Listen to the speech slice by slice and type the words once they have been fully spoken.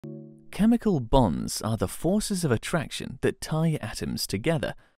Chemical bonds are the forces of attraction that tie atoms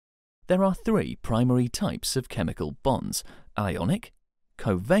together. There are three primary types of chemical bonds: ionic,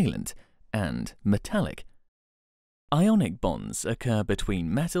 covalent, and metallic. Ionic bonds occur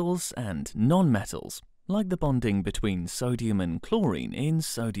between metals and non-metals, like the bonding between sodium and chlorine in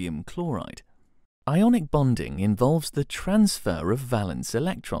sodium chloride. Ionic bonding involves the transfer of valence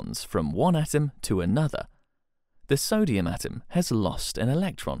electrons from one atom to another. The sodium atom has lost an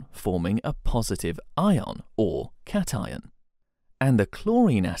electron, forming a positive ion or cation. And the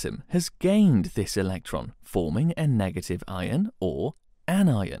chlorine atom has gained this electron, forming a negative ion or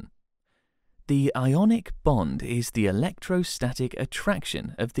anion. The ionic bond is the electrostatic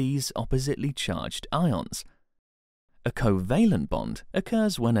attraction of these oppositely charged ions. A covalent bond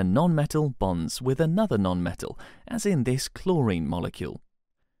occurs when a nonmetal bonds with another nonmetal, as in this chlorine molecule.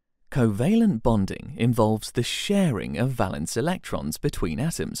 Covalent bonding involves the sharing of valence electrons between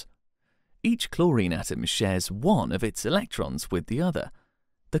atoms. Each chlorine atom shares one of its electrons with the other.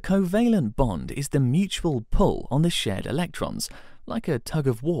 The covalent bond is the mutual pull on the shared electrons, like a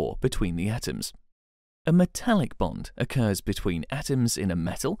tug-of-war between the atoms. A metallic bond occurs between atoms in a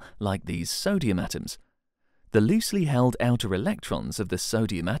metal, like these sodium atoms. The loosely held outer electrons of the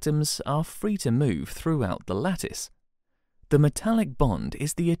sodium atoms are free to move throughout the lattice. The metallic bond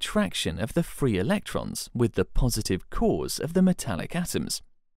is the attraction of the free electrons with the positive cores of the metallic atoms.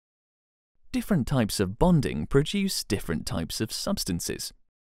 Different types of bonding produce different types of substances.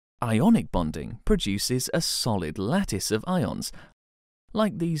 Ionic bonding produces a solid lattice of ions,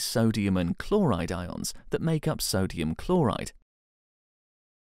 like these sodium and chloride ions that make up sodium chloride,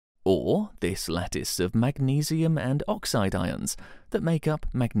 or this lattice of magnesium and oxide ions that make up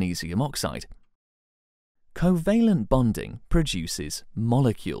magnesium oxide. Covalent bonding produces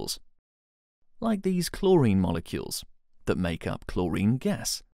molecules, like these chlorine molecules that make up chlorine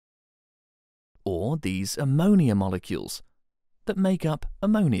gas, or these ammonia molecules that make up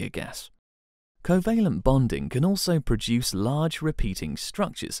ammonia gas. Covalent bonding can also produce large repeating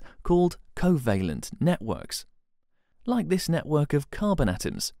structures called covalent networks, like this network of carbon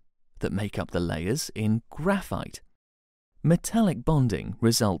atoms that make up the layers in graphite. Metallic bonding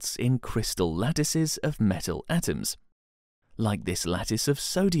results in crystal lattices of metal atoms, like this lattice of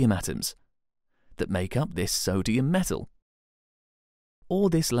sodium atoms that make up this sodium metal, or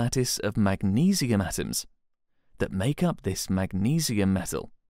this lattice of magnesium atoms that make up this magnesium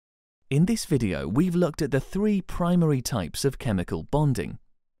metal. In this video, we've looked at the three primary types of chemical bonding.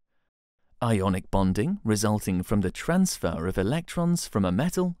 Ionic bonding, resulting from the transfer of electrons from a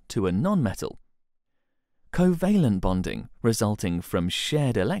metal to a nonmetal. Covalent bonding, resulting from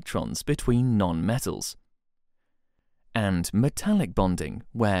shared electrons between nonmetals. And metallic bonding,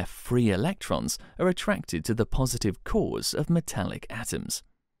 where free electrons are attracted to the positive cores of metallic atoms.